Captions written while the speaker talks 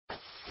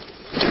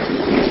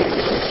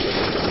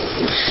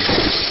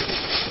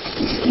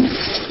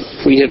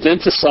We have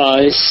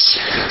emphasized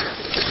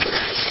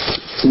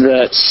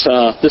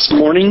that this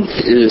morning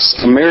is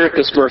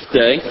America's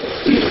birthday,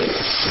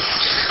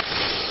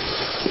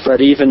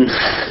 but even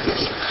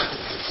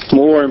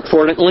more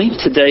importantly,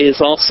 today is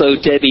also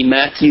Debbie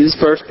Matthews'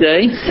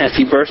 birthday.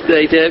 Happy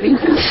birthday, Debbie.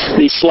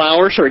 These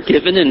flowers are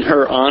given in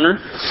her honor.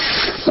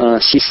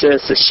 She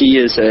says that she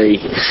is a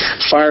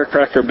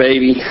firecracker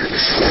baby.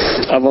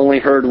 I've only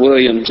heard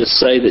William just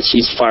say that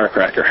she's a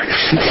firecracker.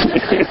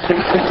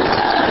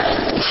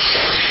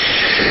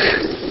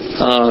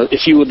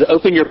 If you would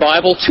open your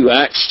Bible to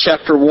Acts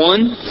chapter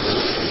 1,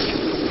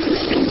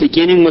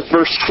 beginning with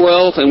verse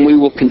 12, and we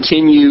will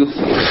continue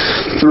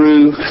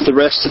through the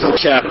rest of the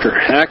chapter.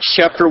 Acts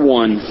chapter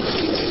 1.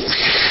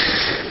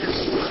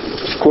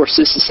 Of course,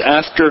 this is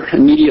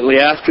immediately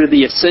after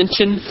the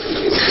ascension.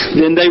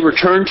 Then they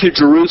returned to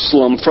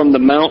Jerusalem from the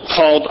mount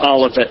called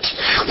Olivet,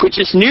 which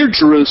is near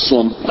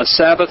Jerusalem, a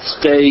Sabbath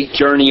day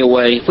journey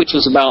away, which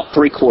was about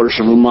 3/4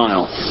 of a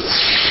mile.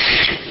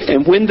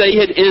 And when they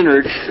had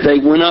entered, they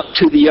went up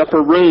to the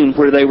upper room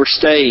where they were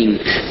staying.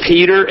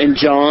 Peter and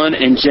John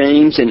and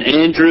James and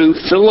Andrew,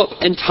 Philip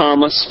and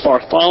Thomas,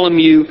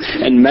 Bartholomew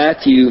and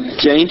Matthew,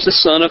 James the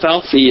son of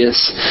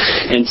Alphaeus,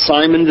 and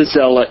Simon the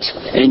Zealot,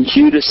 and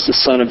Judas the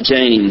son of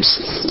James.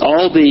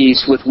 All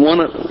these with one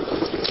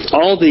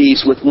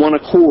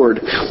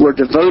accord were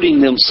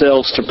devoting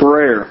themselves to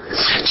prayer,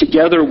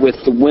 together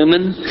with the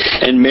women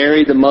and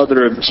Mary the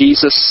mother of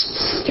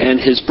Jesus and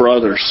his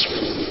brothers.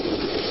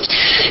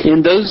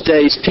 In those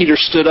days, Peter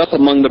stood up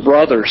among the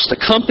brothers. The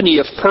company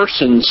of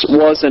persons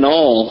was in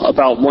all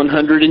about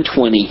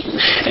 120,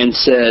 and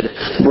said,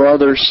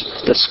 "Brothers,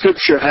 the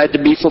scripture had to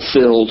be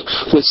fulfilled,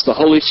 which the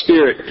Holy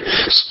Spirit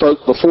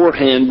spoke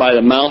beforehand by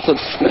the mouth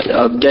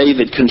of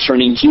David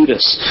concerning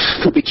Judas,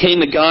 who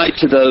became a guide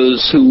to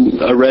those who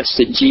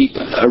arrested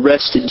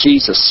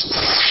Jesus.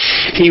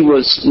 He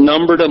was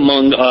numbered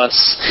among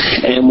us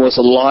and was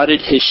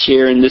allotted his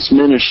share in this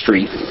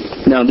ministry.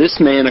 Now this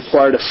man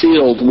acquired a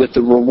field with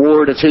the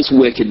reward of his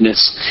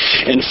wickedness,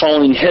 and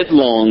falling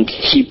headlong,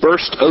 he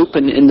burst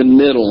open in the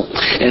middle,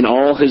 and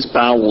all his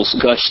bowels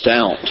gushed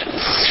out.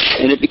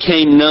 And it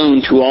became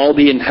known to all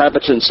the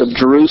inhabitants of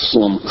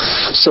Jerusalem,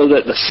 so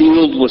that the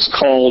field was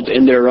called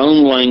in their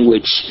own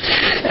language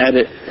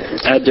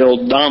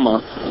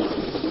Akeldama,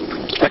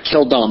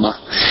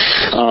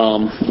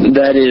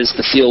 that is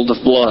the field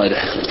of blood.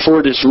 For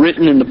it is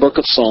written in the book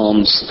of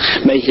Psalms,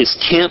 "May his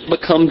camp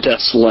become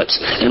desolate,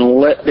 and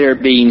let there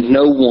be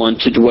no one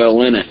to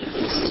dwell in it,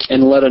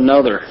 and let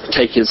another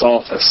take his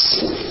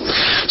office."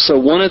 So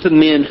one of the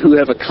men who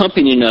have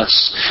accompanied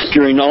us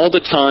during all the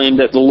time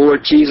that the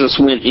Lord Jesus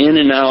went in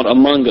and out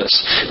among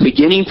us,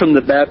 beginning from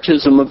the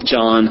baptism of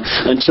John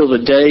until the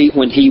day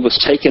when he was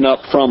taken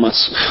up from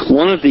us,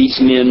 one of these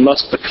men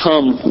must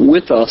become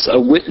with us a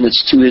witness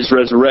to his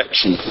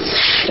resurrection.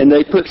 And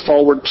they put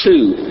forward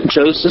two,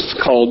 Joseph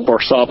called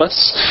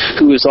Barsabbas,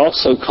 who is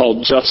also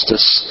called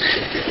Justus,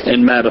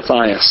 and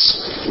Mattathias.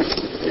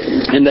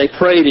 And they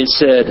prayed and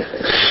said,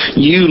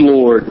 "You,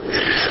 Lord,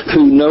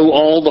 who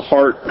know the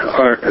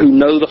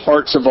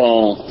hearts of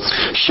all,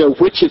 show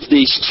which of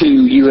these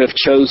two you have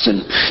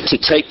chosen to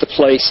take the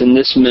place in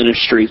this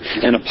ministry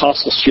and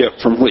apostleship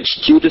from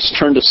which Judas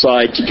turned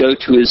aside to go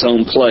to his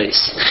own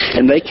place."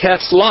 And they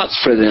cast lots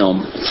for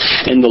them,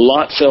 and the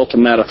lot fell to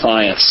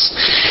Mattathias,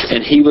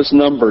 and he was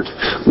numbered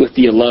with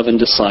the 11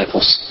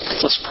 disciples.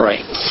 Let's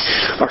pray.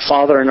 Our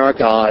Father and our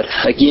God,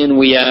 again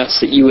we ask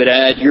that you would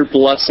add your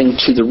blessing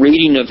to the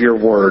reading of your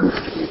word.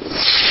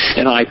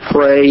 And I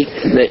pray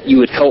that you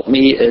would help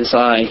me as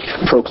I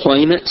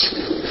proclaim it.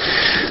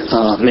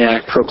 May I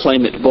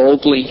proclaim it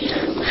boldly,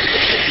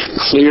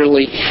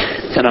 clearly,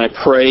 and I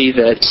pray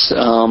that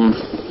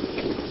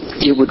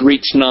it would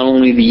reach not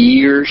only the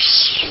ears,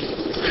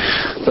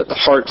 but the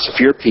hearts of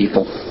your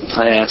people.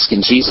 I ask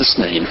in Jesus'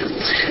 name.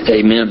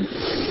 Amen.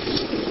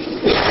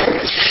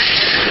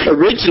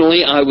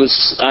 Originally,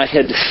 I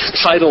had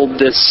titled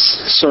this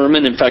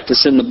sermon, in fact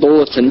it's in the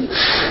bulletin,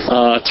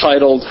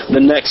 titled "The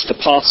Next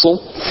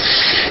Apostle."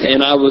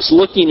 And I was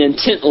looking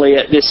intently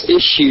at this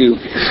issue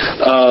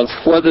of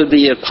whether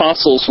the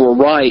apostles were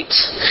right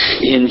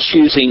in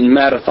choosing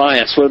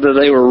Mattathias, whether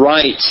they were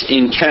right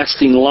in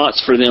casting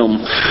lots for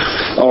them,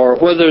 or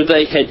whether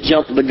they had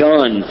jumped the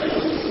gun.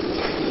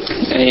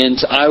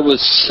 And I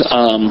was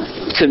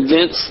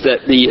convinced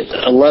that the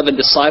 11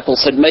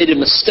 disciples had made a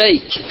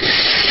mistake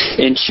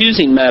in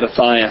choosing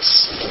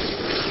Mattathias.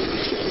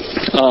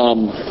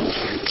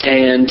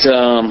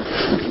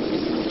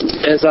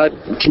 As I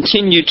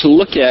continued to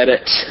look at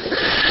it,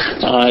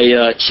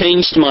 I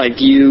changed my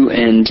view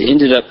and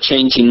ended up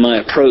changing my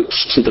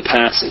approach to the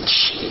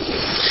passage.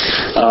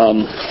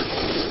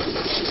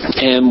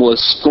 And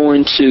was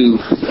going to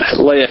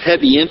lay a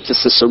heavy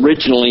emphasis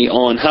originally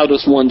on how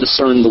does one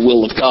discern the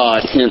will of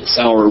God, hence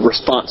our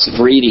responsive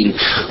reading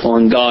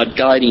on God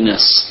guiding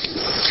us.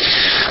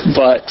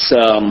 But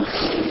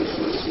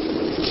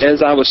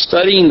as I was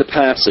studying the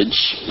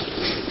passage,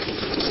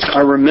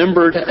 I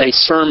remembered a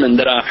sermon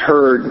that I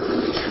heard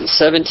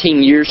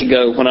 17 years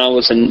ago when I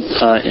was an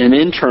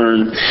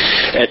intern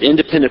at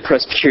Independent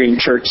Presbyterian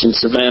Church in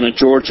Savannah,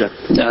 Georgia.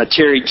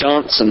 Terry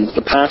Johnson,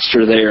 the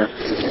pastor there,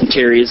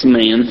 Terry is a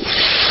man,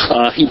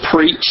 he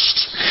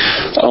preached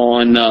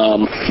on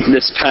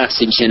this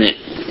passage in it.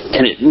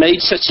 And it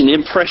made such an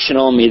impression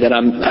on me that I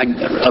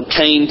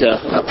obtained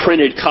a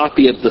printed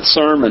copy of the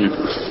sermon.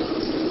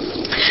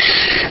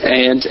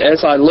 And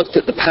as I looked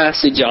at the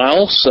passage, I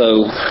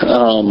also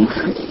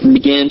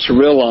began to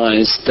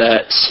realize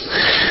that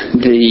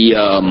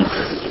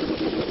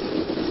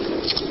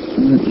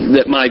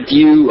that my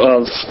view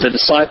of the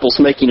disciples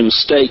making a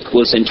mistake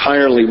was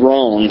entirely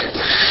wrong.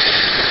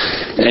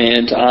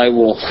 And I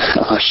will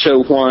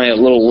show why a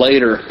little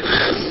later.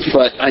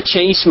 But I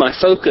changed my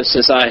focus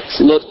as I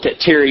looked at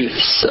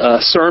Terry's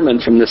sermon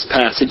from this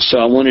passage, so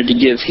I wanted to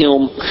give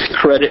him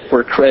credit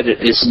where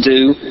credit is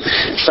due.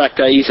 In fact,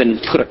 I even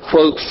put a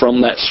quote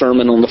from that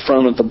sermon on the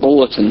front of the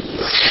bulletin.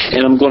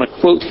 And I'm going to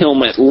quote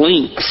him at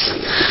length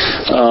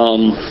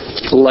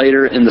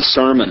later in the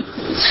sermon.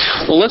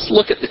 Well, let's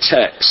look at the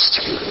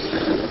text.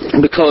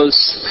 Because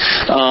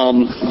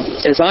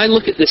as I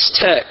look at this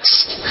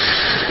text,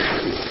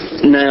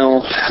 now,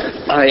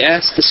 I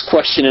asked this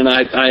question and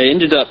I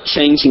ended up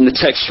changing the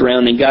text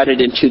around and got it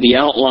into the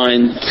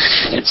outline.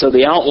 And so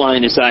the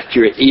outline is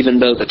accurate even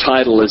though the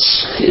title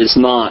is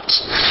not.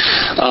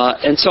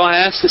 And so I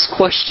asked this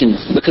question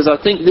because I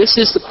think this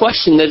is the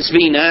question that is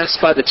being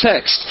asked by the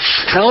text.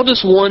 How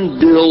does one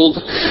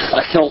build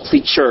a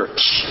healthy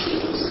church?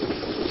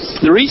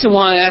 The reason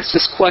why I asked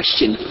this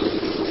question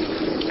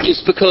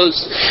is because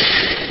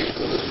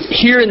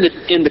here in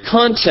the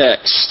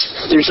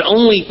context, there's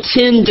only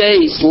 10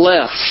 days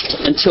left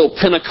until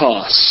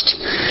Pentecost.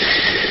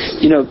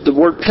 You know, the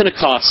word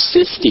Pentecost,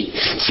 50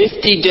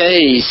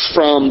 days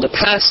from the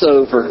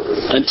Passover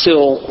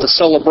until the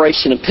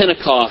celebration of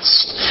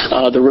Pentecost,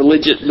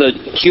 the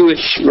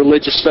Jewish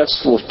religious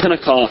festival of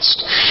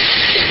Pentecost.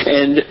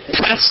 And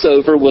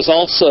Passover was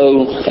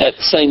also at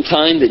the same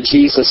time that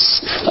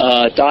Jesus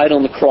died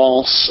on the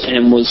cross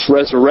and was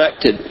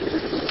resurrected.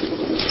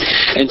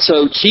 And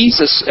so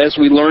Jesus, as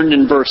we learned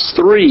in verse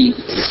 3,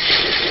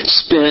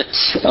 spent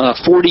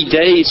 40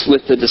 days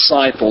with the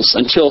disciples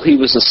until he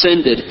was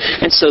ascended.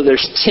 And so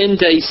there's 10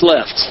 days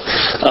left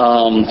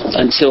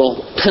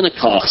until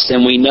Pentecost.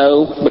 And we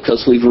know,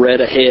 because we've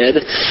read ahead,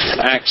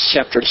 Acts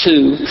chapter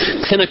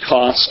 2,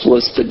 Pentecost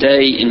was the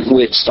day in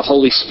which the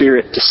Holy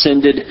Spirit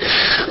descended,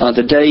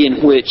 the day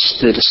in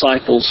which the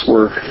disciples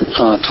were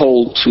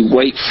told to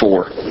wait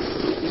for.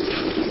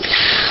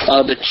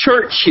 The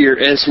church here,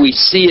 as we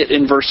see it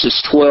in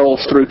verses 12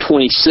 through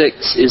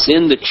 26, is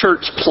in the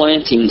church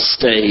planting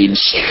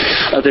stage.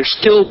 They're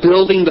still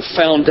building the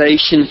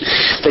foundation.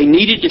 They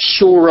needed to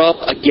shore up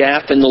a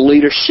gap in the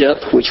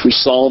leadership, which we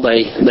saw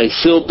they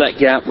filled that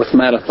gap with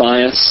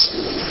Mattathias.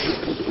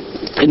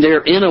 And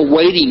they're in a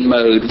waiting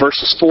mode,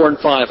 verses 4 and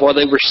 5.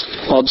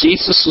 While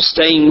Jesus was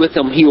staying with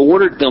them, He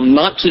ordered them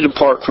not to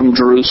depart from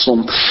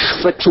Jerusalem,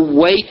 but to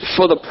wait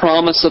for the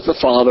promise of the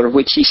Father,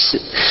 which He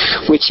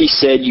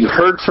said, "You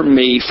heard from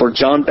me, for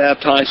John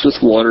baptized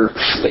with water,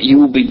 but you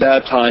will be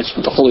baptized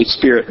with the Holy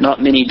Spirit not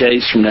many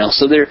days from now."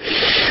 So they're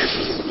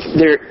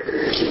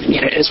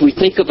as we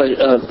think of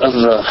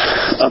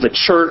a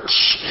church,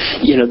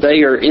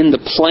 they are in the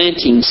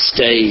planting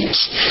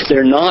stage.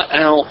 They're not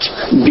out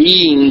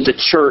being the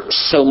church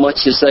so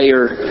much as they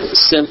are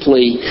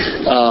simply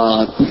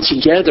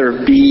together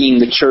being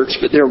the church,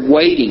 but they're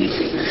waiting.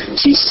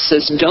 Jesus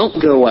says, "Don't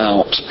go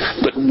out,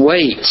 but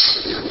wait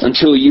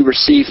until you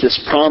receive this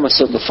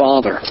promise of the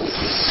Father."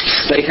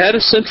 They had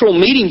a central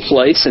meeting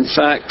place. In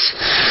fact,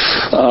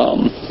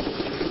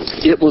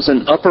 it was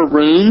an upper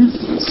room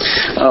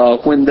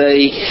when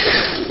they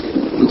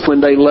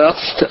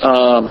left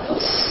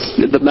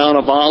the Mount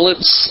of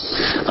Olives.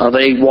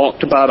 They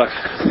walked about a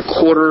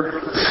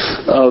quarter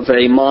of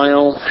a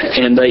mile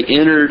and they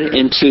entered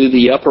into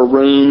the upper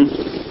room.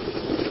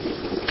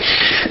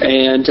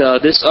 And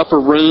this upper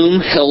room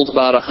held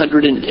about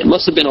it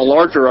must have been a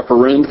larger upper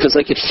room because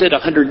they could fit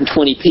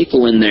 120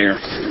 people in there.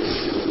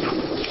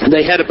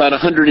 They had about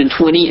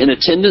 120 in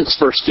attendance,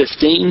 verse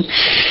 15.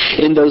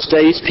 In those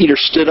days, Peter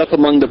stood up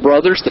among the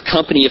brothers. The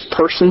company of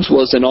persons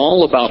was in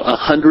all about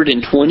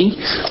 120,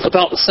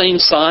 about the same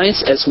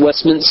size as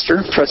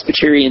Westminster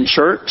Presbyterian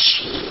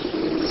Church.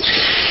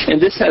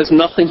 And this has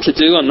nothing to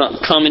do, I'm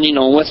not commenting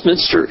on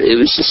Westminster,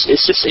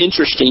 it's just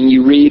interesting.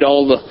 You read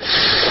all the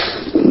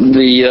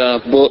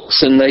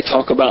books and they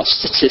talk about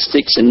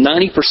statistics, and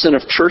 90%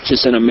 of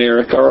churches in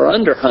America are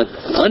under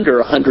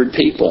 100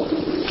 people.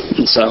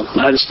 And so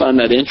I just find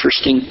that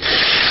interesting.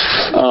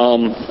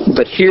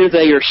 But here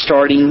they are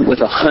starting with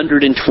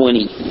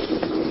 120.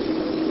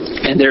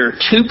 And there are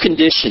two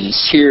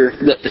conditions here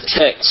that the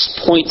text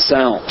points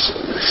out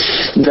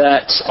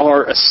that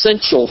are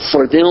essential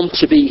for them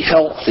to be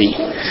healthy.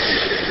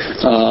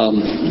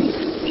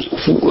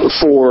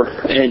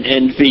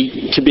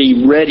 to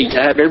be ready,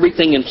 to have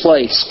everything in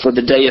place for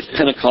the day of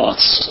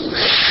Pentecost.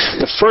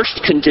 The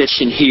first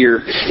condition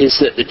here is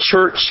that the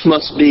church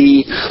must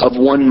be of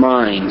one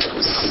mind.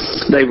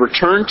 They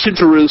returned to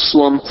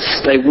Jerusalem.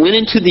 They went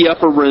into the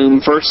upper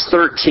room, verse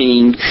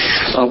 13,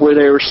 where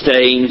they were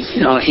staying.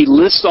 He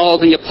lists all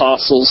the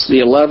apostles, the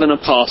 11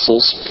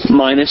 apostles,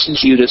 minus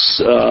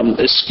Judas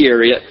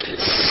Iscariot.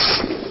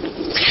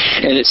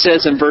 And it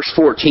says in verse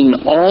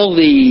 14, all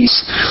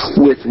these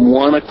with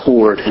one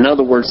accord. In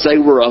other words, they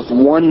were of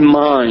one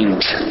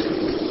mind.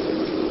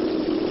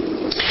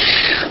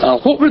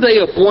 What were they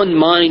of one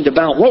mind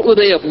about? What were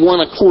they of one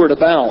accord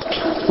about?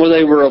 Well,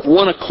 they were of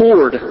one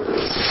accord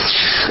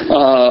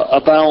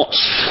about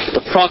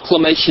the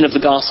proclamation of the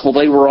gospel.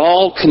 They were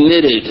all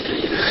committed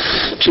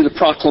to the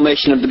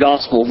proclamation of the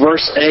gospel.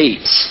 Verse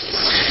 8,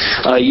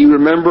 you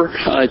remember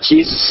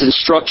Jesus'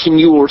 instruction,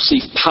 you will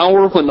receive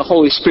power when the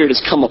Holy Spirit has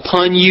come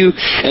upon you,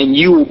 and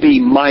you will be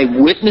my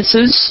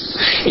witnesses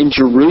in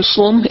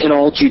Jerusalem, in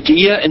all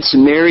Judea and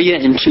Samaria,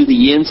 and to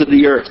the ends of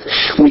the earth.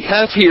 We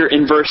have here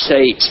in verse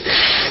 8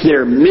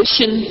 their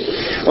mission,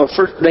 or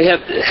first they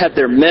had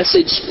their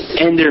message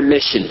and their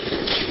mission.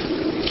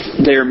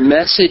 Their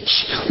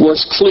message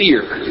was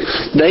clear.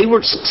 They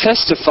were to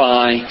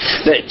testify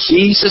that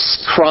Jesus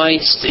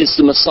Christ is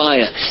the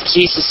Messiah.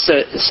 Jesus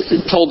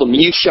told them,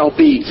 you shall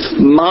be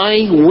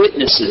my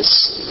witnesses.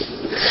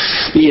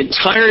 The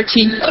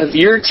entirety of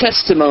your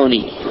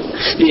testimony,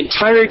 the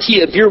entirety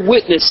of your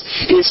witness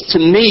is to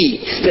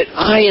me that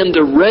I am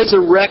the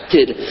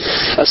resurrected,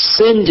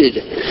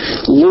 ascended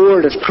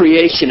Lord of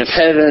creation, of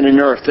heaven and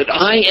earth, that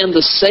I am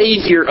the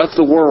Savior of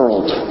the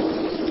world.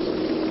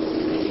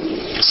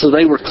 So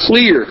they were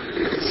clear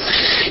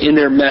in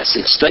their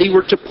message. They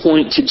were to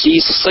point to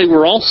Jesus. They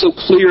were also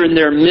clear in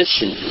their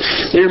mission.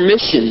 Their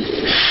mission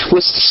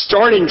was to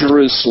start in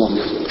Jerusalem,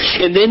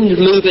 and then to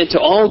move into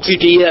all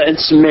Judea and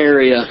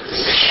Samaria,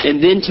 and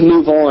then to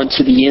move on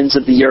to the ends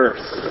of the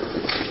earth.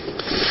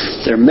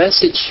 Their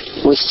message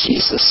was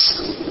Jesus.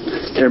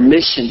 Their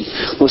mission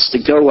was to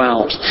go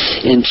out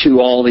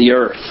into all the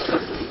earth.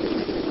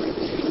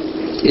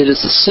 It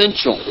is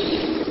essential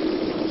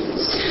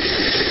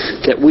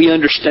that we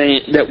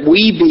understand, that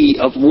we be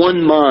of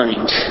one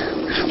mind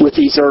with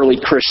these early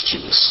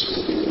Christians.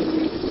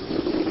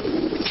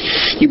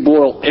 You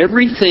boil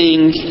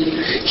everything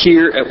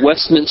here at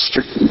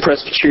Westminster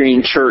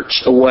Presbyterian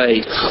Church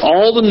away.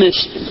 All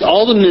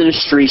the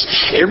ministries,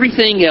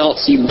 everything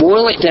else, you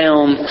boil it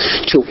down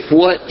to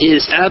what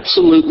is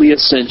absolutely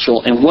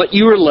essential. And what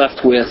you are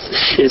left with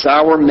is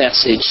our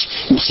message,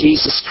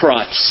 Jesus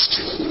Christ.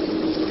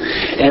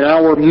 And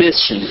our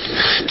mission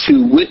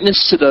to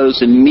witness to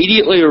those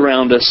immediately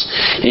around us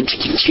and to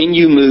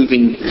continue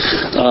moving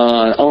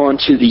on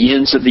to the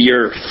ends of the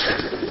earth.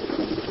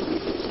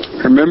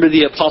 Remember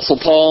the Apostle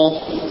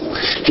Paul?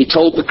 He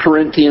told the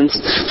Corinthians,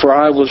 for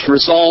I was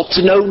resolved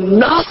to know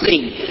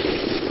nothing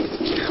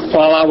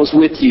while I was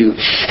with you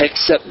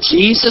except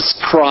Jesus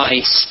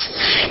Christ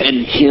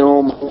and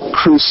Him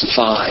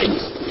crucified.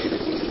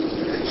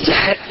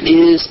 That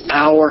is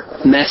our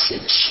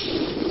message.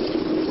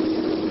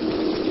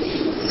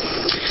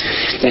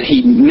 And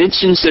he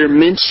mentions their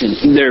mission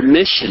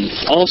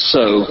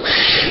also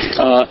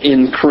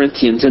in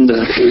Corinthians. In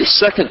the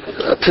second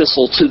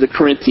epistle to the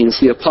Corinthians,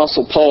 the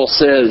Apostle Paul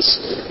says,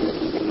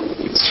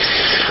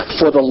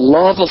 for the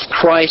love of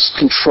Christ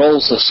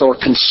controls us or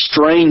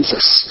constrains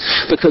us,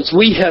 because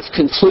we have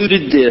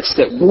concluded this,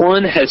 that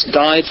one has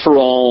died for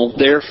all,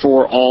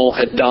 therefore all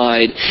have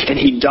died. And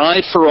He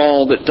died for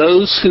all, that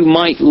those who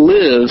might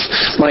live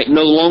might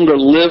no longer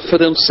live for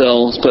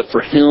themselves, but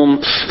for Him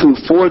who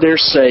for their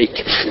sake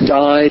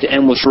died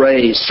and was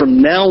raised.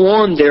 From now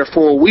on,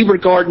 therefore, we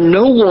regard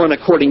no one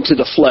according to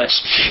the flesh.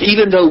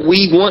 Even though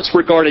we once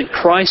regarded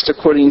Christ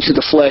according to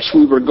the flesh,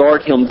 we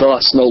regard Him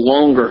thus no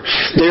longer.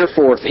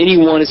 Therefore, if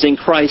anyone is in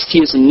Christ,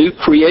 he is a new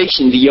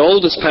creation. The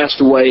old has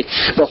passed away.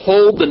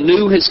 Behold, the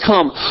new has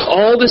come.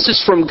 All this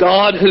is from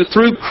God, who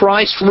through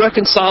Christ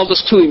reconciled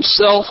us to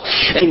Himself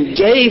and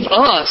gave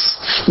us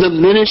the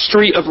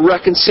ministry of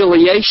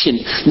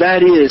reconciliation.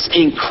 That is,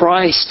 in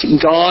Christ,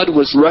 God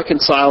was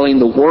reconciling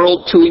the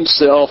world to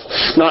Himself,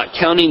 not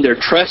counting their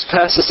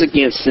trespasses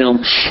against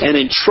them, and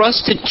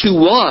entrusted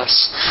to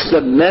us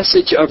the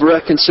message of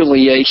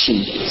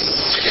reconciliation.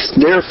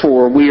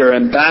 Therefore, we are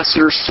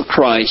ambassadors for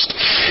Christ,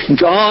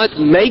 God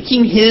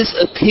making His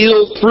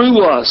appeal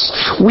through us.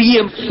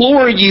 We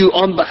implore you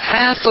on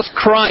behalf of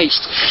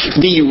Christ,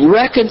 be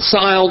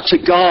reconciled to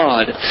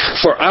God.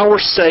 For our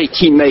sake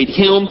He made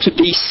Him to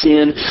be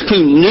sin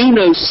who knew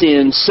no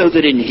sin, so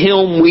that in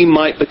Him we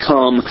might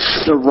become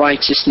the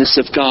righteousness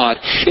of God.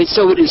 And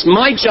so it is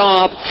my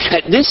job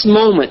at this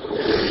moment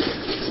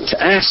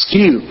to ask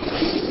you,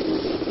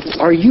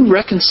 are you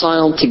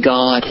reconciled to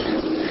God?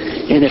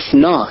 And if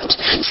not,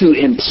 to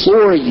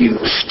implore you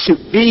to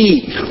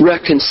be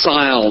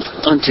reconciled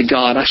unto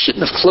God. I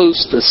shouldn't have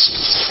closed this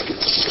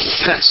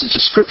passage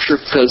of Scripture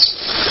because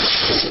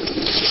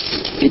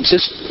it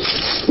just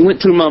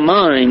went through my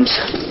mind.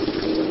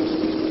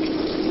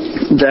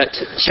 that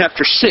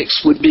chapter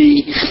 6 would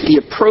be the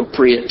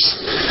appropriate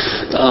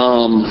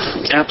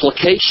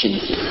application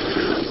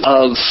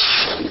of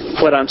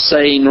what I'm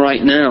saying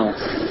right now.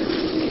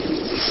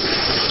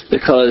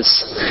 Because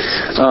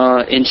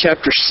in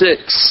chapter 6,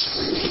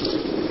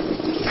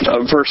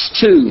 verse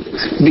 2,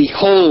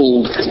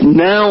 behold,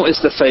 now is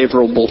the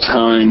favorable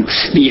time.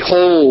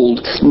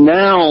 Behold,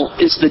 now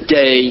is the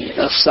day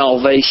of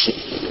salvation.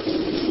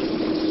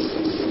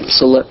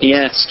 So let me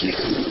ask you,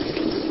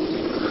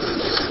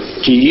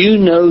 do you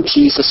know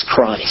Jesus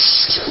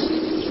Christ?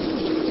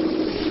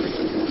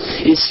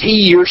 Is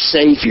He your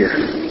Savior?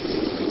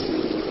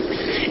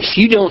 If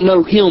you don't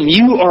know Him,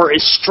 you are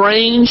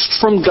estranged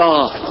from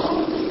God.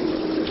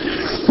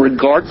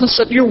 Regardless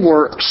of your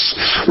works,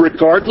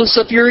 regardless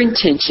of your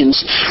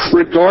intentions,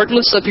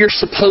 regardless of your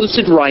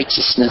supposed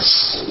righteousness,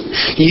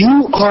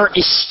 you are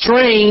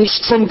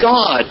estranged from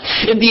God.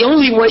 And the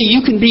only way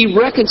you can be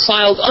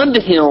reconciled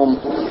unto Him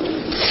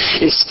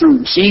is through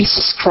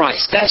Jesus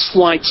Christ. That's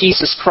why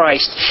Jesus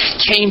Christ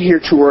came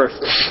here to earth.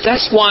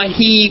 That's why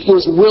He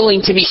was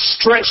willing to be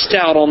stretched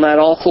out on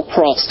that awful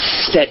cross,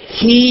 that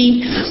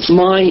He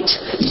might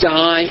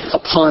die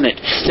upon it,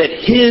 that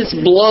His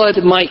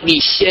blood might be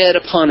shed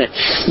upon it,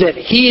 that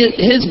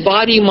His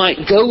body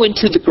might go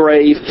into the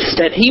grave,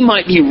 that He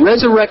might be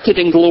resurrected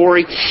in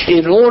glory,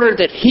 in order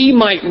that He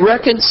might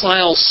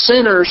reconcile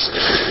sinners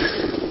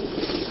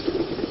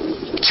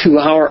to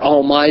our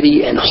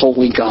Almighty and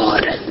Holy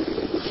God.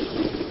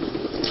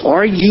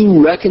 Are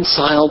you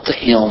reconciled to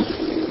Him?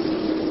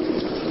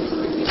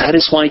 That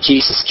is why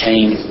Jesus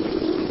came.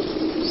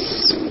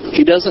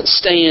 He doesn't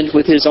stand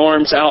with His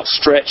arms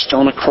outstretched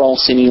on a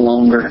cross any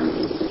longer.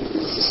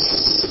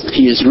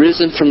 He is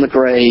risen from the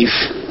grave,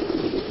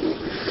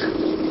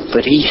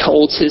 but He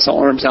holds His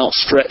arms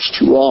outstretched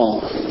to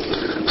all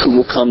who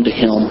will come to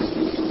Him.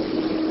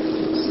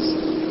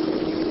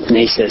 And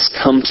He says,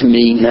 come to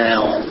me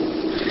now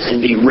and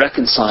be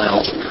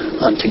reconciled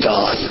unto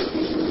God.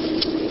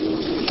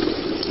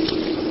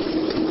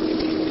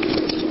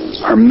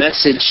 Our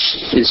message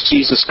is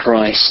Jesus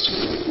Christ.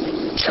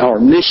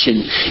 Our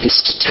mission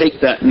is to take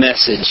that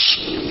message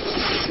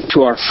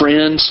to our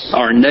friends,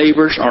 our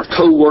neighbors, our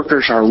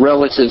co-workers, our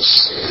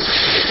relatives,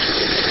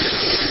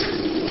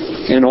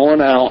 and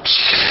on out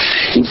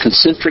in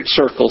concentric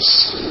circles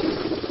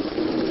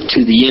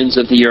to the ends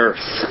of the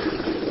earth.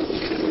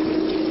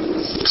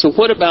 So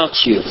what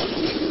about you?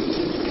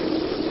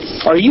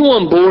 Are you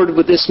on board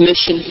with this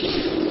mission?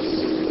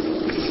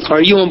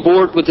 Are you on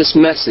board with this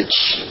message?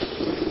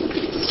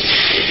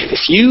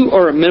 If you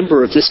are a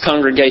member of this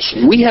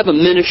congregation, we have a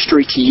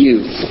ministry to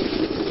you.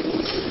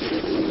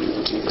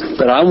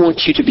 But I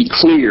want you to be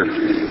clear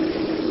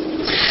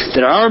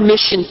that our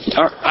mission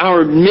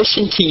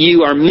to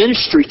you, our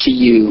ministry to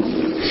you,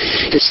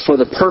 is for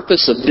the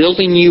purpose of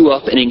building you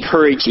up and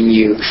encouraging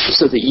you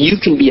so that you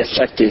can be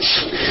effective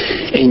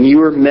in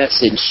your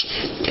message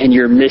and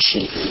your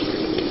mission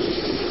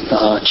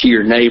to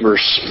your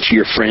neighbors, to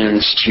your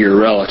friends, to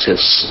your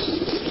relatives.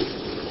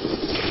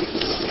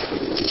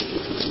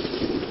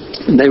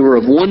 They were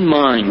of one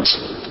mind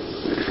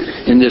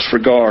in this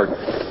regard.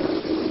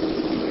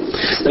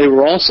 They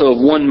were also of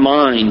one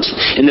mind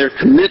in their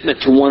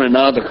commitment to one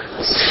another.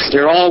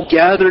 They're all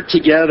gathered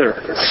together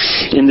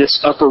in this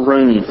upper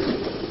room.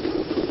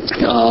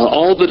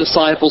 All the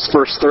disciples,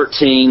 verse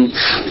 13,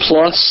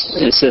 plus,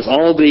 it says,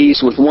 all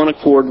these with one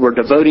accord were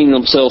devoting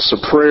themselves to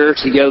prayer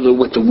together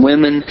with the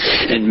women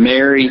and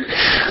Mary,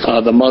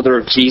 the mother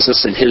of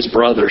Jesus, and His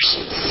brothers.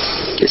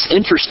 It's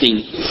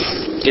interesting.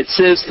 It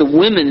says the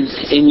women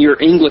in your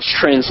English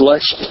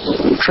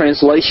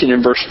translation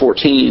in verse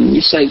 14.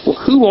 You say, well,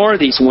 who are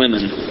these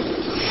women?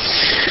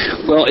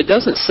 Well, it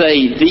doesn't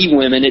say the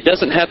women. It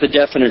doesn't have a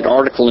definite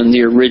article in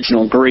the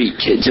original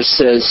Greek. It just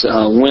says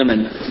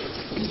women.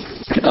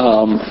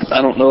 I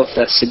don't know if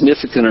that's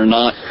significant or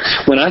not.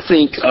 When I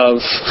think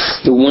of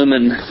the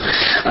women,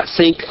 I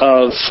think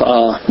of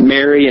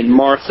Mary and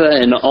Martha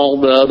and all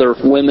the other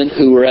women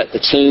who were at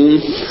the tomb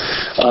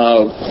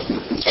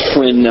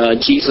when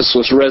Jesus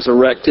was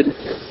resurrected.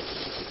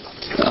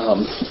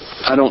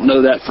 I don't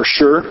know that for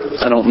sure.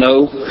 I don't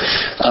know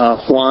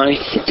why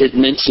it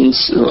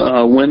mentions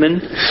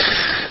women.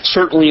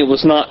 Certainly it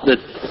was not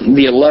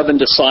the 11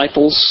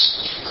 disciples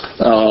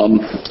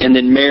and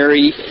then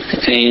Mary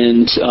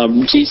and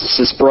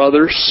Jesus'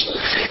 brothers,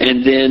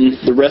 and then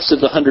the rest of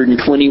the 120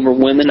 were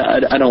women.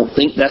 I don't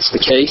think that's the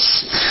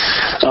case.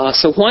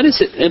 So why does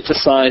it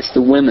emphasize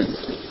the women?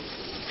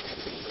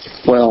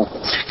 Well,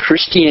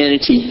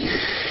 Christianity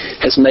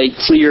has made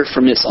clear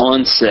from its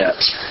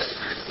onset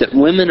that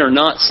women are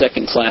not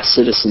second-class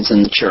citizens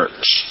in the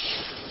church.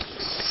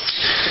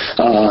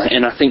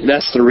 And I think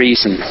that's the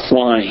reason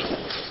why.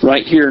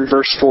 Right here in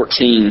verse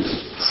 14,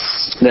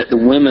 that the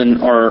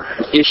women are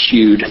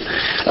issued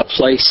a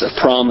place of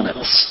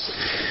prominence.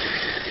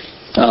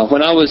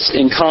 When I was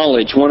in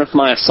college, one of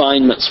my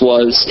assignments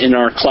was, in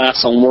our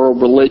class on world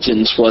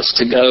religions, was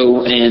to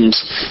go and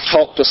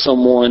talk to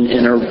someone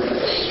in a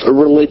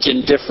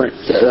religion different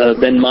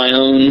than my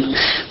own.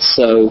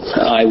 So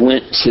I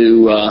went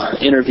to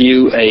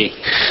interview a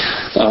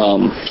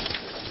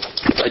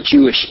a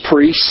Jewish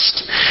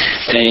priest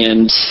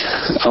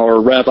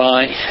or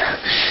rabbi,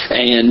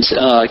 and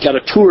got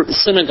a tour of the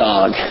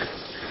synagogue.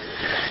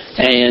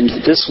 And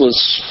this was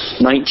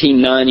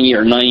 1990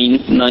 or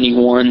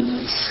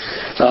 91.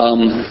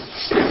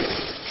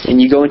 And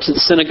you go into the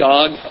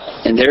synagogue,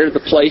 and there's the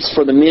place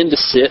for the men to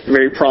sit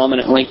very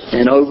prominently,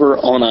 and over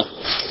on a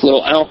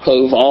little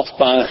alcove off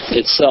by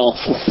itself,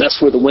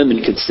 that's where the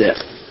women could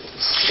sit.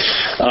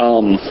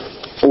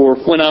 Or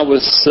when I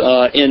was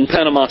in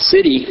Panama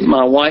City,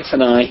 my wife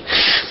and I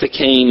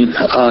became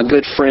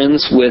good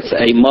friends with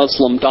a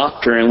Muslim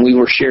doctor, and we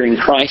were sharing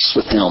Christ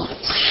with him.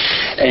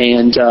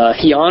 And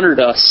he honored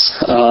us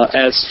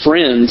as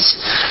friends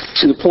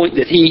to the point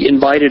that he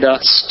invited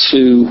us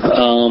to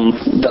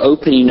the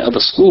opening of a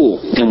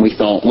school. And we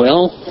thought,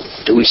 well,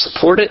 do we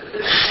support it?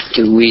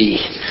 Do we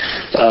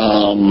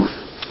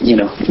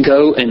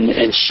go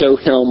and show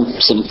him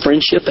some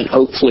friendship and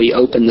hopefully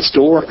open this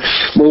door?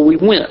 Well, we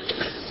went.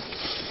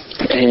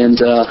 And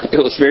it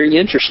was very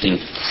interesting.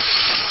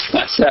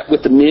 I sat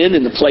with the men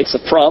in the place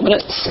of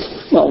prominence.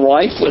 My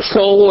wife was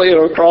all the way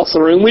across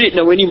the room. We didn't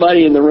know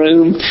anybody in the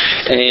room,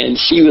 and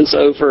she was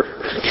over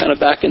kind of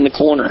back in the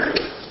corner.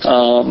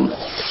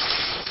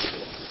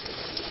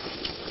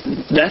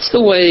 That's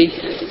the way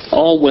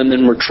all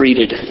women were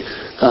treated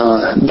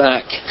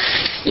back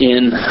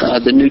in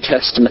the New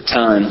Testament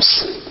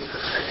times.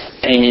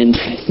 And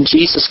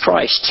Jesus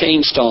Christ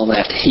changed all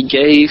that. He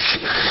gave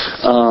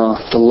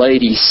the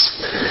ladies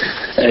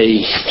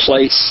a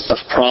place of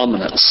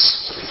prominence.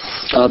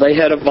 They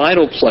had a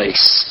vital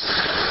place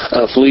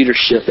of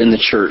leadership in the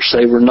church.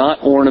 They were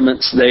not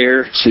ornaments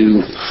there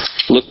to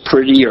look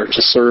pretty or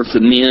to serve the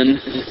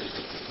men.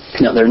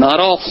 Now, they're not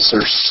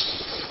officers.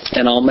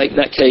 And I'll make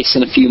that case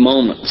in a few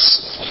moments,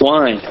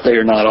 why they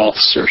are not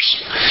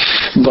officers.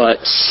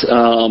 But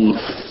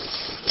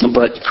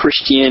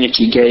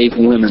Christianity gave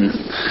women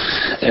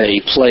a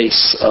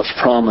place of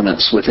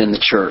prominence within the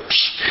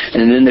church.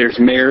 And then there's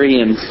Mary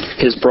and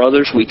his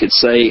brothers. We could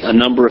say a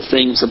number of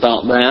things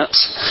about that.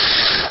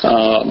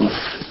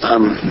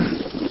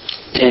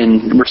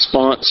 In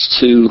response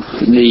to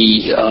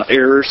the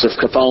errors of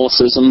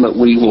Catholicism, but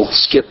we will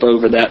skip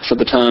over that for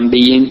the time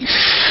being.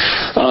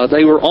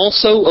 They were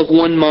also of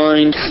one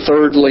mind,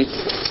 thirdly,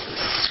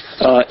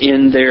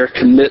 in their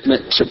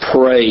commitment to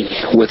pray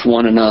with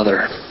one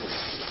another.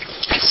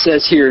 It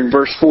says here in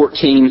verse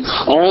 14,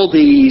 all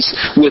these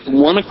with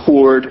one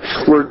accord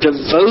were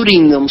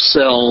devoting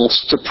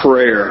themselves to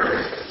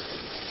prayer.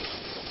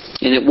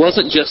 And it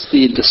wasn't just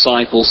the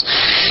disciples,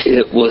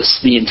 it was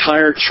the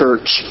entire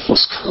church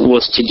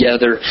was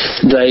together.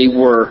 They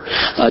were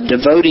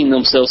devoting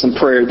themselves in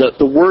prayer.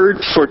 The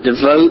word for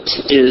devote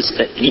is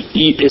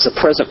a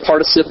present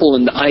participle,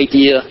 and the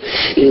idea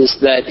is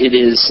that it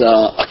is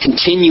a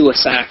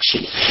continuous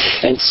action.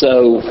 And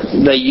so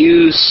they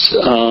use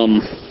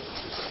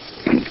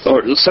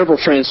or several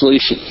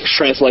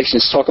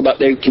translations talk about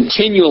they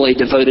continually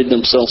devoted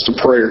themselves to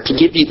prayer, to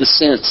give you the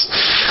sense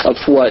of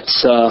what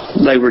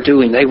they were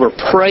doing. They were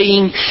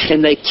praying,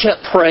 and they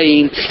kept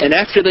praying, and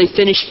after they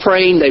finished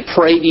praying, they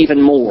prayed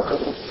even more.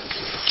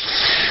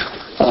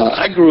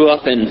 I grew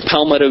up in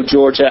Palmetto,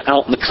 Georgia,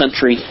 out in the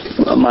country.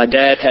 My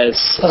dad has,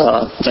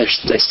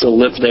 they still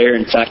live there.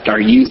 In fact, our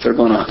youth are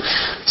going to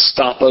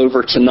stop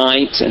over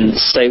tonight and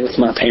stay with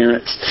my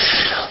parents.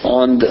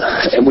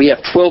 We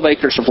have 12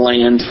 acres of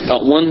land.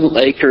 About 1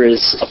 acre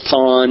is a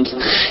pond,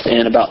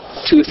 and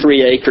about 2 or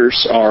 3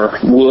 acres are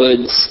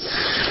woods,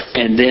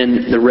 and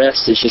then the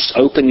rest is just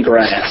open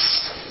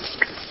grass.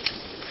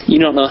 You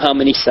don't know how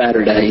many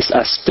Saturdays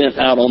I spent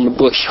out on the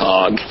bush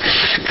hog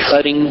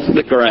cutting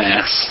the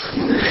grass.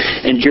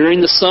 And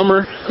during the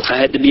summer, I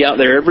had to be out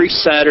there every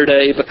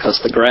Saturday because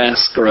the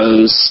grass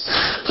grows.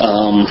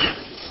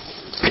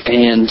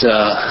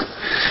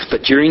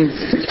 But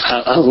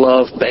I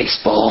love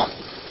baseball.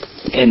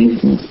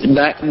 And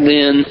back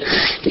then,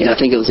 I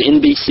think it was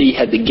NBC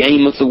had the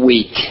game of the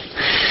week.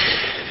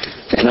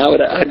 And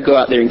I'd go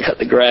out there and cut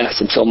the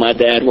grass until my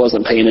dad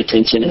wasn't paying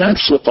attention, and I'd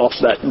slip off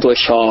that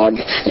bush hog,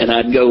 and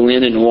I'd go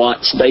in and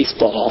watch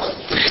baseball.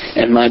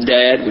 And my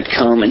dad would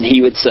come, and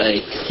he would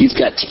say, "You've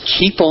got to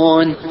keep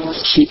on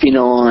keeping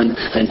on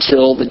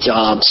until the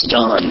job's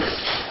done."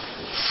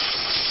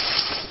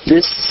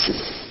 This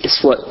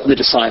is what the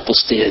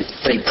disciples did.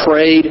 They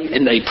prayed,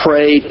 and they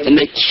prayed, and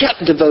they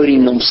kept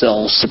devoting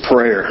themselves to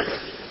prayer.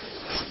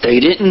 They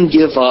didn't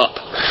give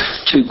up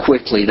too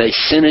quickly. They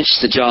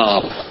finished the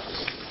job.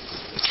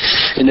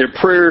 And their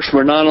prayers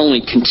were not only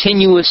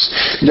continuous,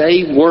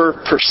 they were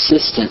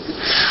persistent.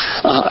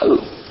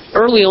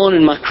 Early on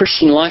in my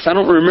Christian life, I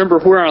don't remember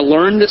where I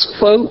learned this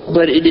quote,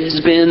 but it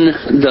has been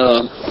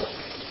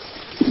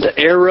the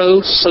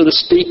arrow, so to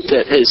speak,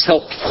 that has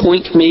helped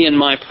point me in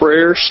my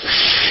prayers.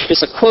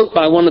 It's a quote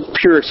by one of the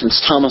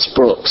Puritans, Thomas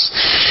Brooks.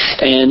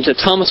 And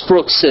Thomas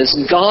Brooks says,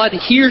 "God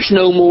hears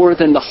no more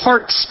than the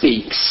heart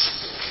speaks.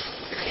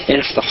 And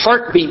if the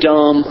heart be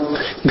dumb,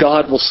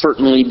 God will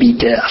certainly be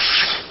deaf."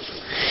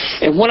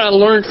 And what I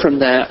learned from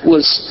that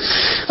was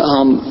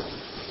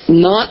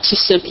not to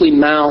simply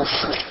mouth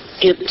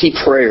empty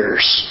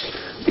prayers,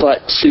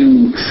 but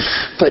to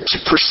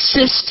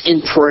persist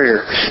in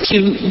prayer,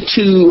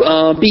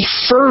 to be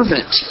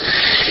fervent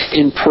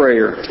in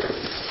prayer.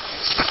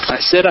 I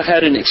said I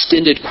had an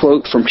extended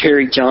quote from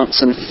Terry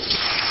Johnson.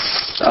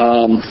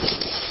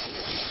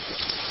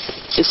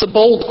 It's a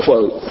bold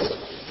quote,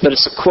 but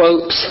it's a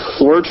quote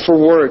word for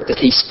word that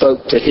he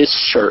spoke to his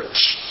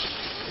church.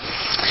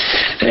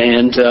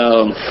 And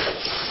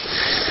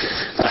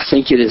I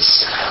think it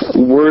is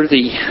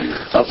worthy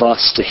of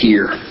us to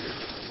hear.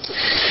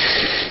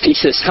 He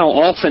says, how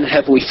often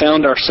have we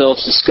found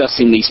ourselves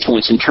discussing these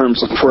points in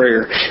terms of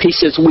prayer? He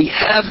says, we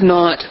have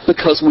not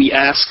because we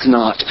ask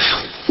not.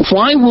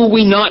 Why will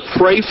we not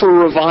pray for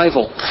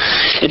revival?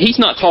 And he's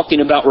not talking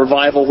about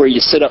revival where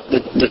you set up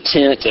the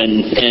tent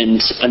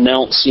and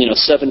announce,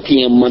 7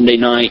 p.m. Monday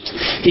night.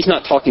 He's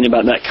not talking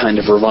about that kind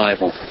of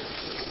revival.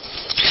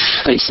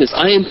 And he says,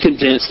 I am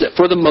convinced that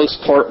for the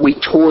most part we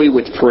toy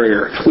with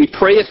prayer. We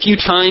pray a few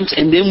times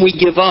and then we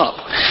give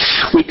up.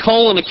 We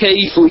call a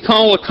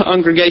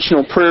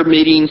congregational prayer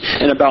meeting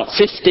and about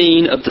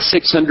 15 of the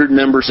 600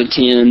 members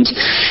attend.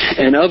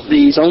 And of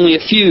these, only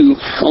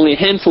a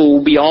handful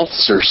will be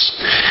officers.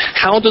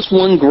 How does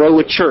one grow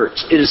a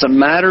church? Is it a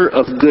matter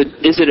of good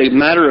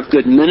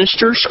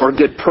ministers or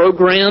good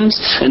programs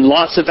and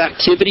lots of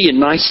activity and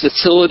nice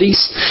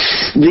facilities?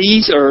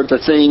 These are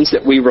the things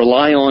that we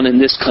rely on in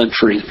this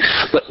country.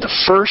 But the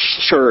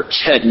first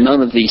church had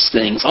none of these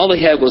things. All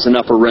they had was an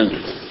upper room.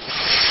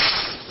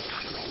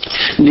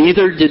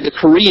 Neither did the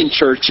Korean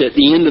church at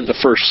the end of the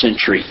first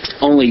century.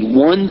 Only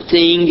one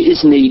thing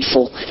is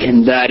needful,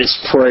 and that is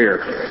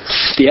prayer.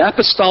 The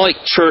apostolic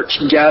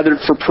church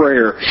gathered for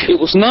prayer. It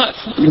was not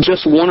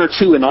just one or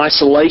two in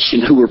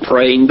isolation who were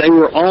praying. They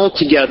were all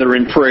together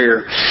in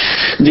prayer.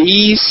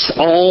 These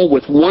all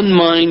with one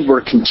mind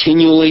were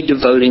continually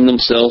devoting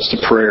themselves to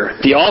prayer.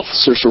 The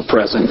officers were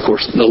present, of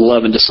course, the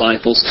 11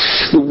 disciples.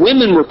 The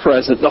women were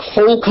present. The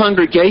whole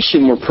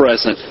congregation were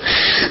present.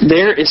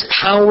 There is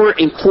power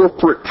in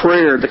corporate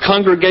prayer. The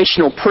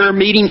congregational prayer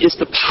meeting is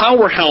the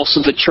powerhouse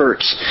of the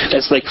church,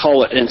 as they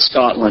call it in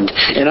Scotland.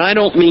 And I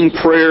don't mean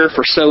prayer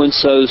for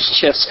so-and-so's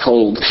chest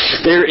cold.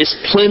 There is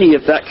plenty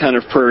of that kind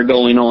of prayer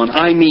going on.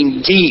 I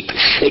mean deep,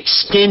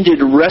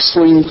 extended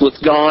wrestlings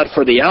with God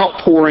for the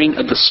outpouring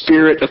of the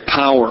Spirit of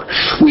power.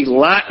 We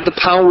lack the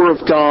power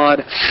of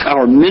God.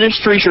 Our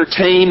ministries are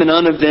tame and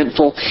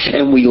uneventful,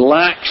 and we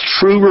lack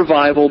true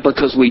revival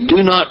because we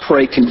do not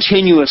pray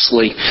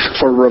continuously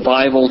for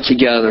revival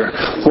together.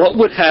 What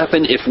would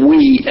happen if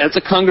we, as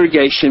a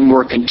congregation,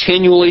 were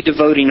continually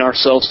devoting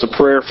ourselves to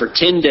prayer for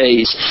 10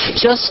 days?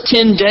 Just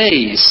 10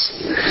 days.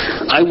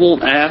 I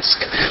won't ask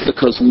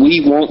because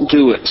we won't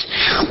do it.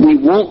 We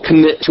won't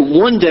commit to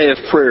one day of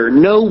prayer.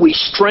 No, we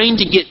strain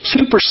to get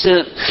 2%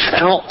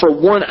 out for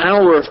 1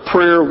 hour of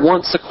prayer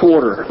once a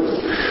quarter.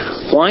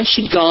 Why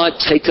should God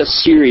take us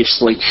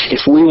seriously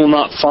if we will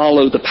not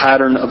follow the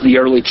pattern of the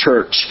early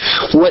church?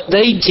 What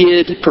they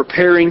did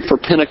preparing for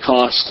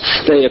Pentecost,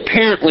 they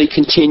apparently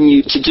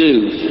continue to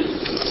do.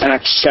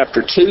 Acts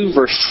chapter 2,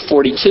 verse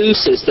 42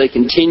 says they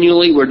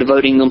continually were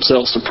devoting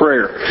themselves to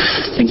prayer.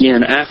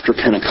 Again, after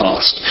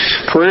Pentecost.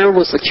 Prayer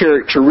was the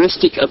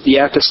characteristic of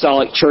the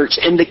apostolic church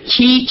and the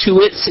key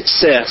to its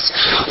success.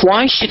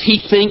 Why should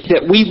he think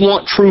that we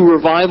want true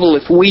revival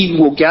if we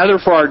will gather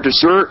for our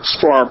desserts,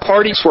 for our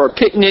parties, for our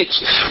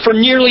picnics, for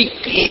nearly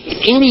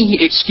any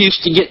excuse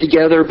to get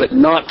together, but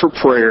not for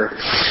prayer?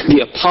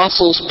 The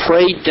apostles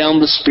prayed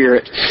down the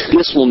Spirit.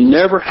 This will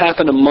never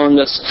happen among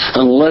us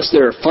unless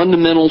there are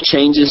fundamental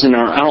changes in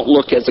our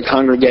outlook as a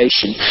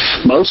congregation.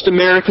 Most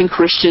American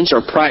Christians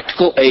are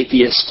practical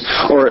atheists,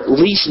 or at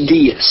least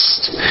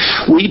deists.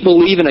 We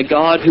believe in a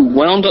God who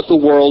wound up the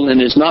world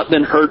and has not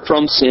been heard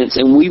from since,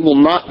 and we will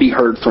not be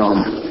heard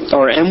from,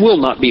 and will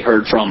not be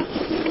heard from.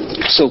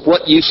 So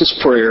what use is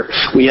prayer?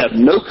 We have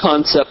no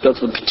concept of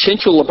the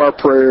potential of our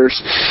prayers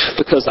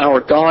because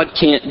our God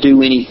can't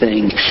do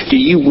anything. Do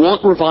you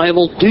want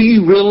revival? Do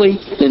you really?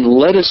 Then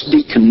let us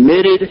be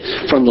committed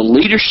from the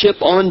leadership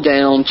on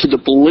down to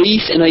the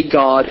belief in a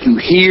God who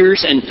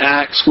hears and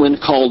acts when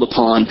called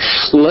upon.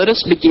 Let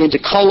us begin to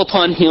call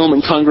upon Him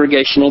in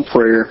congregational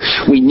prayer.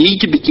 We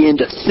need to begin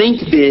to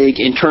think big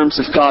in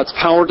terms of God's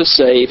power to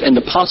save and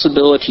the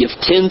possibility of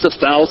tens of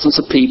thousands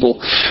of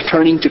people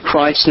turning to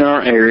Christ in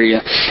our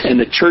area, and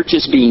the church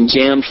is being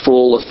jammed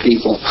full of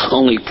people.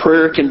 Only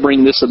prayer can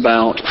bring this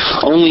about.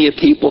 Only a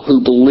people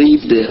who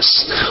believe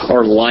this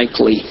are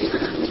likely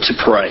to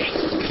pray.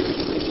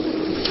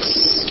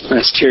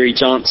 That's Terry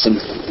Johnson.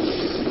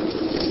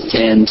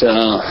 And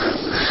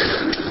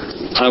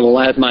I will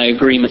add my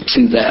agreement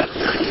to that.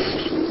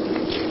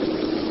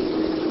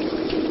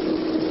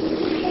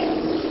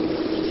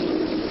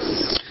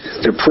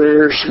 Their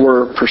prayers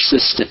were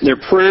persistent. Their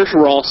prayers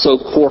were also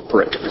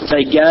corporate.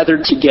 They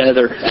gathered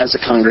together as a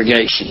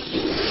congregation.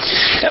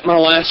 At my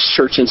last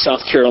church in South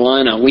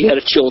Carolina, we had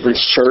a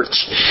children's church,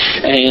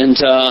 and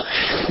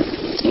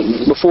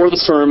before the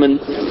sermon,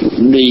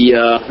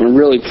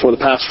 really before the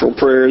pastoral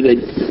prayer,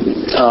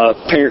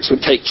 parents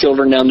would take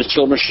children down to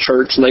children's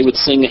church and they would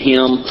sing a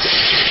hymn.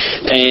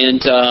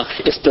 And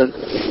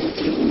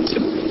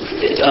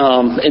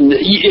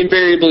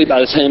invariably by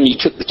the time you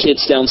took the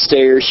kids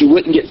downstairs, you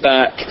wouldn't get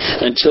back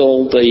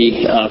until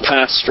the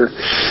pastor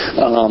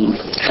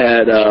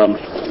had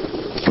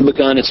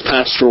begun his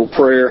pastoral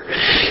prayer.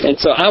 And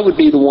so I would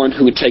be the one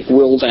who would take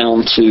Will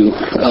down to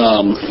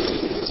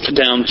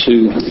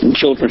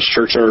children's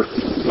church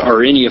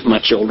or any of my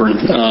children.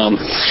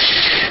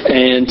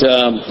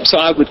 So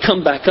I would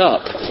come back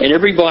up, and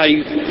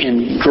everybody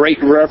in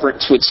great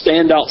reverence would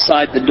stand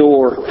outside the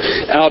door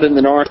out in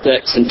the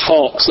narthex and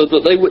talk so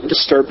that they wouldn't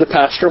disturb the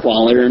pastor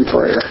while they're in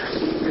prayer.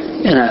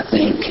 And I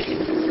think,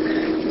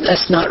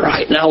 that's not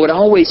right. And I would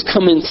always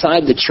come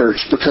inside the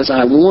church because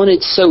I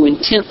wanted so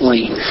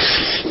intently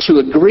to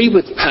agree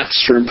with the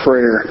pastor in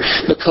prayer,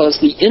 because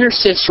the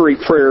intercessory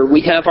prayer, we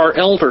have our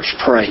elders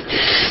pray.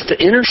 The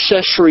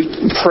intercessory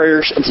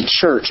prayers of the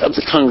church, of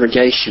the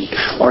congregation,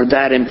 are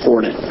that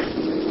important.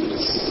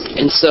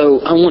 And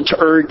so I want to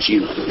urge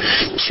you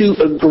to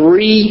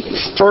agree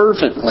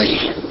fervently,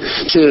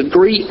 to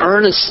agree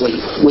earnestly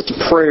with the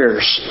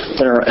prayers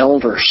that our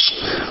elders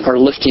are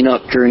lifting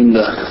up during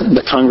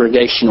the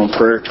congregational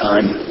prayer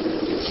time.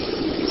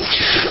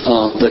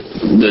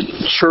 The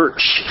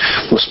church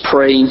was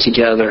praying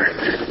together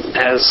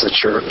as a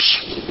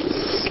church.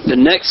 The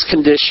next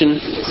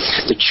condition,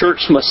 the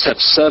church must have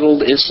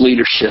settled its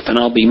leadership, and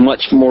I'll be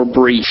much more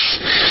brief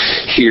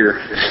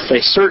here.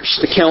 They searched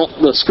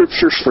the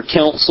Scriptures for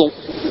counsel.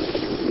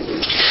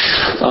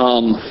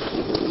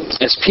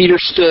 As Peter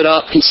stood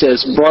up, he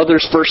says,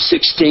 brothers, verse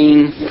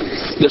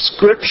 16, the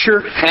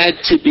Scripture had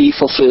to be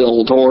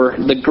fulfilled, or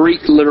the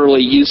Greek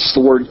literally uses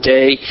the word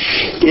day.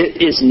 It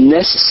is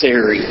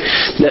necessary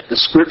that the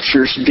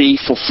Scriptures be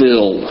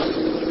fulfilled.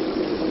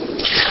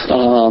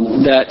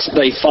 That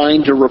they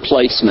find a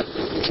replacement.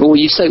 Well,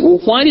 you say, well,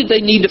 why did they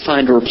need to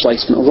find a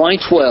replacement? Why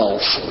 12?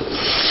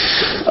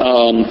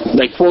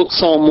 They quote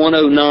Psalm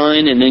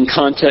 109, and in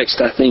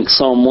context, I think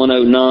Psalm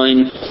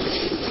 109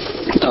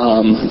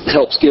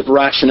 helps give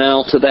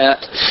rationale to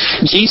that.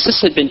 Jesus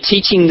had been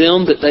teaching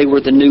them that they were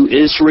the new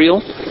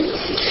Israel.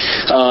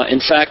 In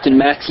fact, in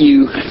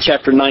Matthew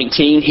chapter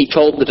 19, he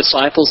told the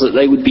disciples that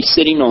they would be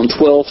sitting on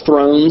 12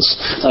 thrones,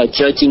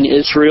 judging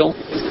Israel.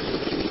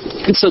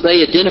 And so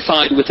they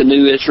identified with the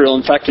new Israel.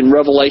 In fact, in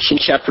Revelation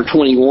chapter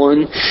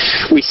 21,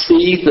 we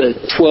see the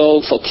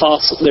 12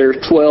 apostles. There are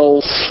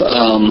 12.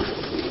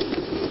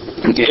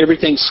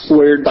 Everything's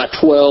squared by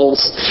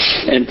 12s,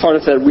 and part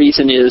of that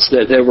reason is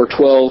that there were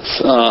 12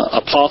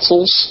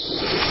 apostles.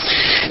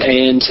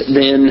 And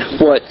then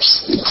what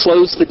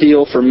closed the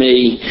deal for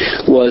me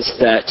was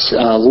that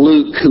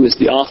Luke, who is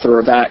the author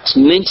of Acts,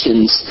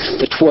 mentions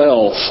the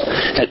 12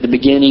 at the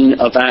beginning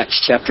of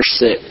Acts chapter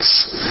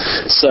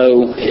 6.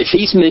 So if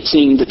he's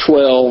mentioning the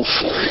 12,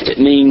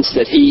 it means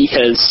that he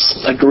has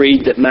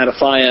agreed that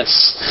Mattathias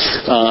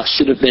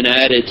should have been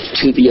added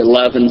to the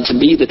 11 to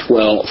be the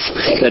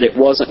 12, that it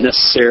wasn't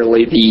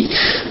necessarily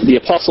the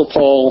Apostle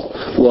Paul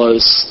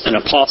was an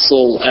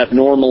apostle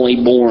abnormally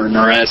born,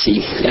 or as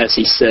he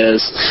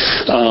says,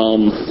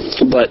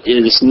 but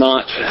is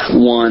not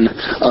one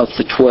of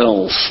the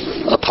 12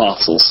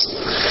 apostles.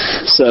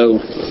 So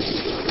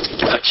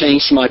I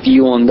changed my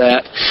view on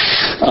that,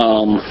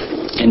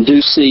 and do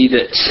see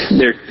that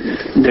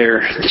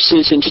their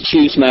decision to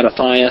choose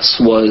Mattathias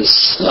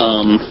was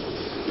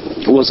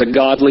a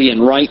godly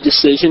and right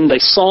decision. They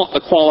sought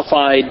a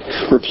qualified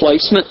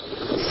replacement.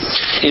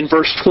 In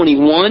verse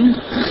 21,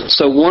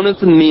 so one of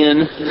the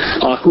men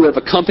who have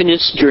accompanied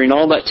us during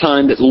all that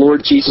time that the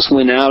Lord Jesus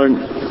went out in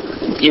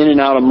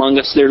and out among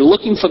us, they're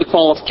looking for the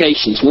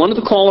qualifications. One of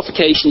the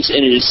qualifications,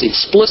 and it is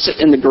explicit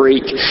in the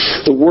Greek,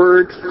 the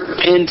word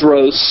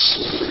andros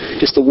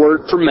is the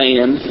word for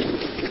man.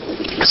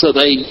 So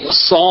they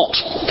sought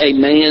a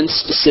man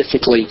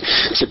specifically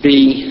to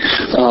be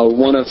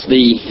one of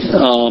the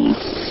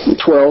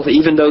 12,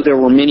 even though there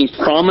were many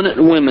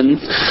prominent women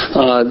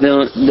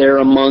there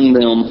among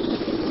them.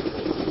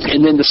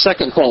 And then the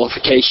second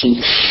qualification,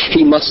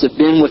 he must have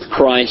been with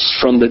Christ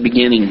from the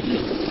beginning.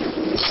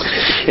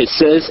 It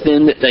says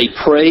then that they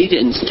prayed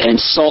and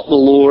sought the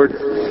Lord,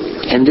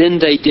 and then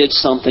they did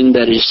something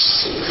that is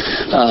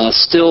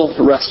still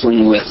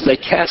wrestling with. They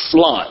cast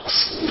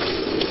lots.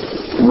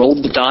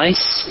 Rolled the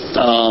dice.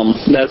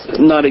 That's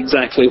not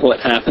exactly what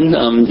happened.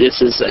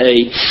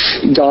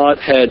 God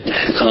had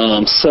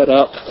set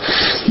up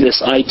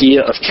this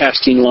idea of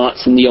casting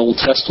lots in the Old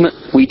Testament.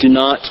 We do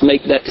not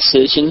make that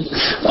decision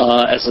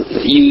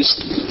use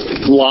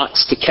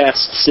lots to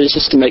cast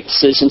decisions, to make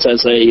decisions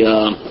as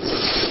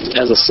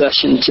a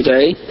session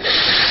today,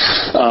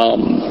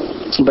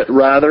 but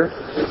rather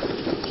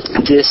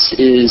this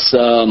is,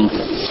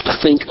 I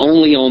think,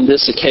 only on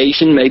this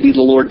occasion. Maybe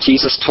the Lord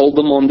Jesus told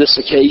them on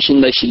this occasion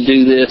they should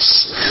do this,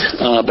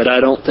 but I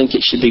don't think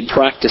it should be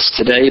practiced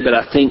today, but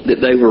I think that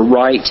they were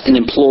right in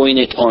employing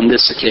it on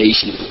this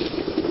occasion.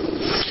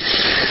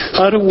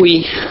 How do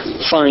we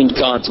find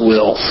God's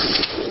will?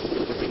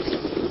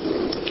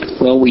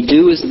 Well, we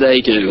do as they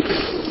do.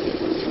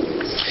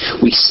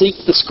 We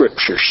seek the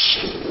Scriptures.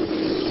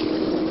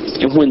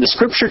 And when the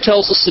Scripture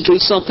tells us to do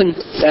something,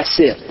 that's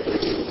it.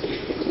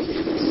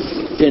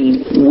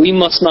 Then we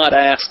must not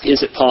ask,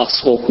 is it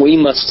possible? We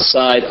must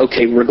decide,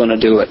 okay, we're going to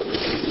do it.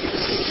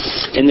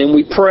 And then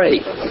we pray,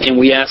 and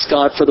we ask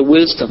God for the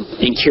wisdom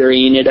in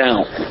carrying it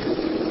out.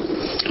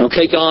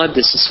 Okay, God,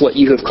 this is what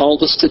you have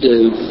called us to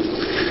do.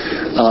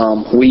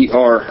 We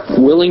are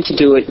willing to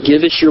do it.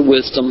 Give us your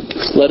wisdom.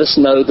 Let us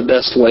know the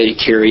best way to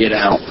carry it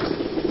out.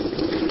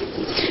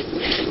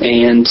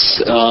 And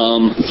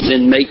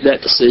then make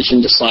that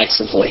decision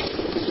decisively.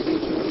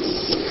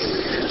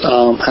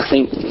 I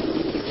think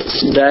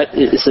that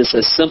is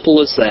as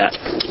simple as that.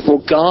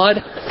 Well, God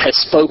has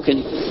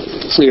spoken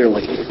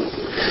clearly.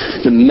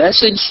 The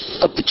message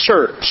of the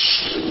church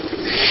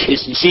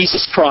is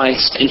Jesus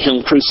Christ and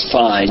Him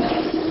crucified.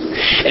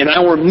 And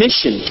our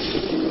mission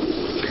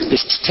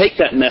is to take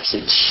that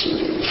message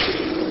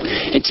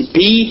and to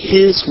be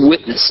His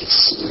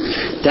witnesses.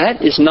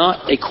 That is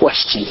not a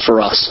question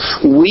for us.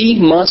 We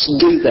must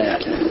do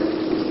that.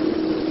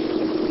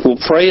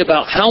 We'll pray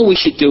about how we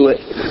should do it,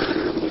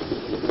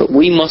 but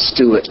we must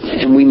do it.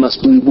 And we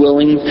must be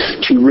willing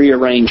to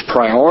rearrange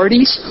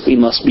priorities. We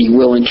must be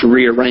willing to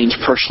rearrange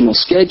personal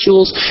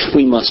schedules.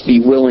 We must be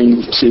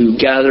willing to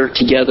gather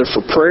together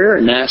for prayer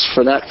and ask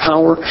for that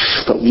power.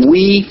 But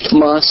we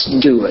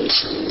must do it.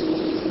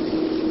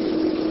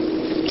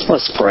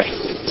 Let's pray.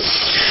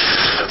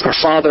 Our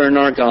Father and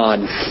our God,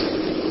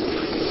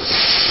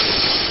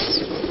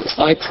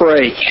 I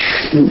pray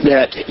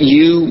that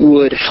you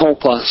would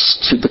help us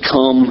to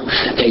become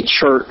a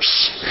church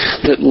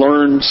that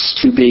learns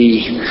to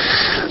be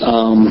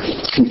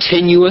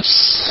continuous,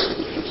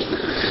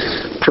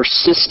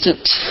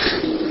 persistent,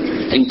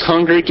 and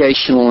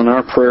congregational in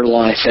our prayer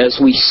life as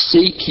we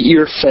seek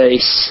your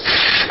face,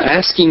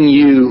 asking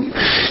you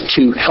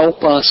to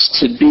help us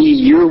to be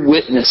your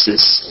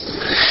witnesses,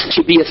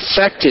 to be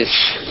effective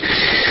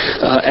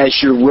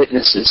as your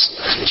witnesses,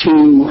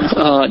 to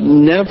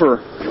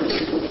never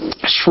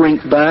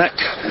shrink back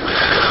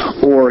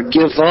or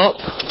give up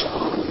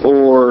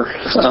or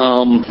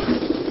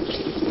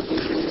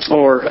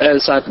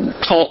as I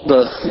taught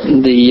the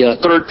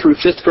 3rd through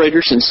 5th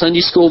graders in Sunday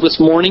school this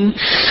morning,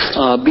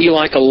 be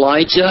like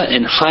Elijah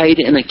and hide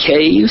in a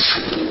cave.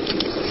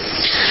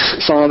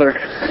 Father,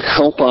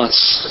 help us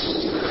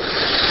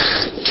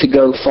to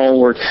go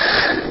forward.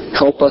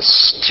 Help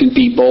us to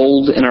be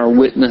bold in our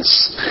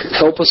witness.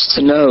 Help us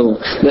to know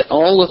that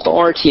all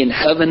authority in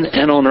heaven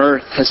and on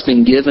earth has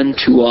been given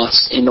to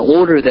us in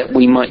order that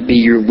we might be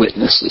your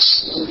witnesses.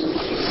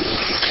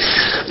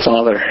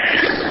 Father,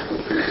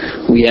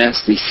 we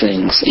ask these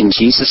things in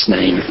Jesus'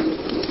 name.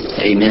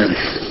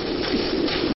 Amen.